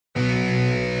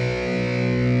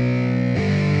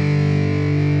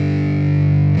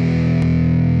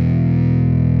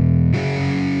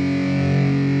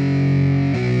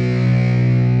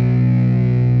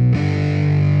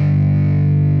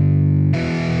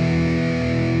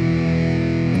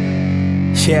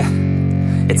Yeah,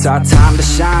 it's our time to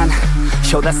shine.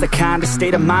 Show that's the kind of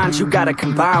state of mind you gotta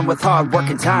combine with hard work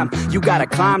and time. You gotta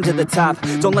climb to the top.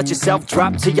 Don't let yourself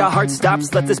drop till your heart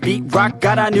stops. Let this beat rock.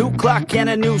 Got a new clock and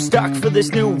a new stock for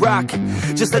this new rock.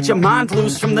 Just let your mind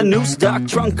loose from the new stock.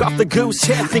 Drunk off the goose,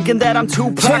 thinking that I'm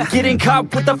too pop. Getting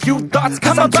caught with a few thoughts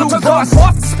cause I'm too lost.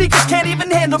 Off, the speakers can't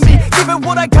even handle me. Give it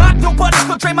what I got, nobody's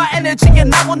gonna drain my energy.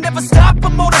 And I will never stop,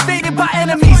 I'm motivated by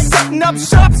enemies. Setting up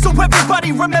shop so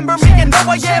everybody remember me. And no,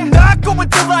 I am not going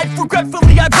through life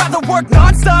regretfully. I'd rather work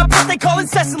non-stop, what they call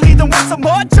incessantly, than work some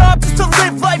odd job just to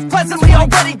live life pleasantly.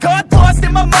 Already got lost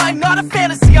in my mind, not a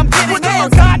fantasy, I'm getting with a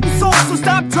forgotten soul. So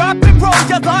stop, drop, and roll.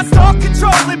 You lost all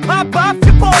control and pop off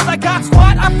your ball. I got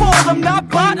squat, I fold, I'm not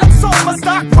bought, I'm sold. My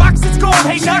stock rocks, it's gold.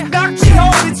 Hey, knock, knock, she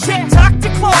home. It's shit, talk to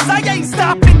close. I ain't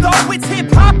stopping though, it's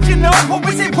hip-hop, you know. Or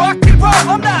is it rock and roll?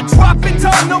 I'm not dropping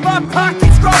down, no, my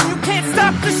pocket's grown. You can't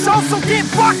stop the show, so get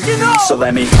rockin' on. So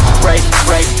let me break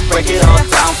it all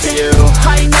down for you.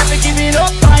 I ain't never giving up,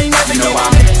 I ain't never giving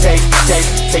up.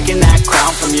 Taking that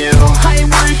crown from you. I ain't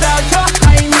worried about you,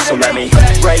 I ain't never. So let me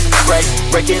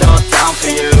break it all down for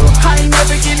you. I ain't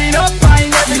never giving up, I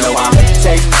ain't never giving up.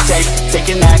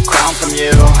 Taking that crown from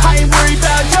you. I ain't worried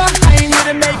about you, I ain't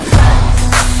here to make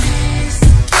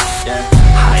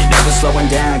I ain't never slowing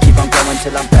down, keep on going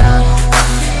till I'm found.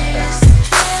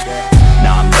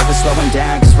 No, I'm never slowing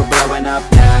down, cause we're blowing up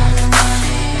now.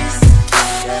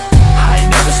 I ain't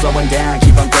never slowing down,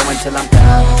 keep on going till I'm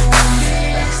found.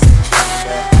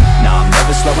 No, I'm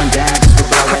never slowing down, cause we're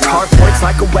blowing up. Hard words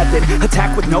like a weapon,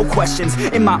 attack with no questions.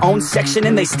 In my own section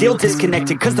and they still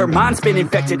disconnected, cause their mind's been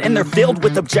infected and they're filled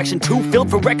with objection. Too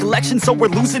filled for recollection, so we're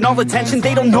losing all attention.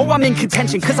 They don't know I'm in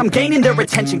contention, cause I'm gaining their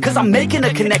attention. Cause I'm making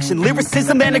a connection,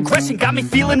 lyricism and aggression got me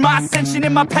feeling my ascension.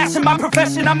 In my passion, my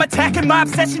profession, I'm attacking my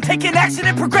obsession. Taking action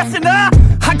and progressing, I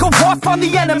go off on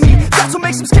the enemy, that's what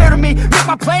makes them scared of me. Make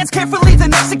my plans carefully,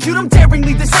 then execute them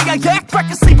daringly. They say I act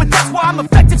recklessly, but that's why I'm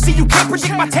effective. See, you can't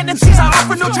predict my tendencies, I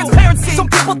offer no transparency. Some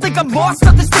people think I'm lost,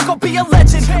 others think I'll be a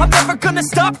legend. I'm never gonna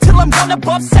stop till I'm one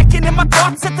above second. And my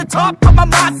thoughts at the top, but my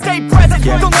mind stay present.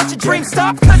 Don't let your dreams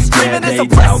stop, cause dreaming is a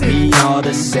blessing. They tell me all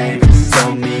the same,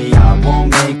 told me I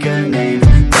won't make a name.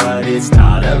 But it's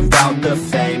not about the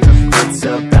fame, it's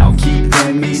about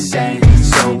keeping me sane.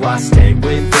 So I stay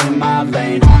within my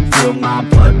lane, feel my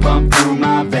blood pump through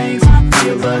my veins.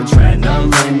 Feel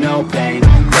adrenaline, no pain,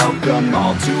 welcome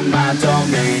all to my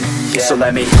domain. So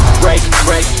let me break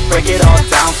it all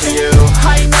down for you.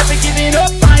 I ain't never giving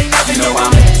up, I ain't never giving up.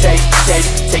 I'm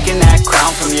taking that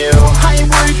crown from you. I ain't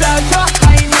worried about you,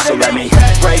 I ain't never. So let me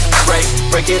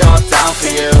break it all down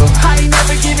for you. I ain't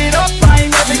never giving up, I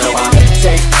ain't never giving up. I'm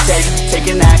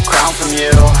taking that crown from you.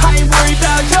 I ain't worried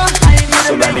about you, I ain't never.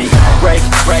 So let me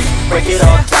break it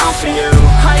all down for you.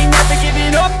 I ain't never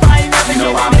giving up, I ain't never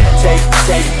giving up. I'm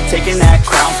taking that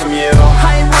crown from you.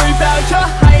 I ain't worried about you,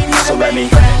 I ain't here to So let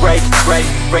me make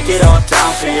break it all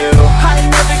down for you. I ain't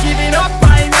never giving up,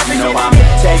 I ain't never giving up. I'm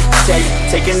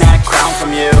taking that crown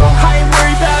from you. I ain't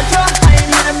worried about you,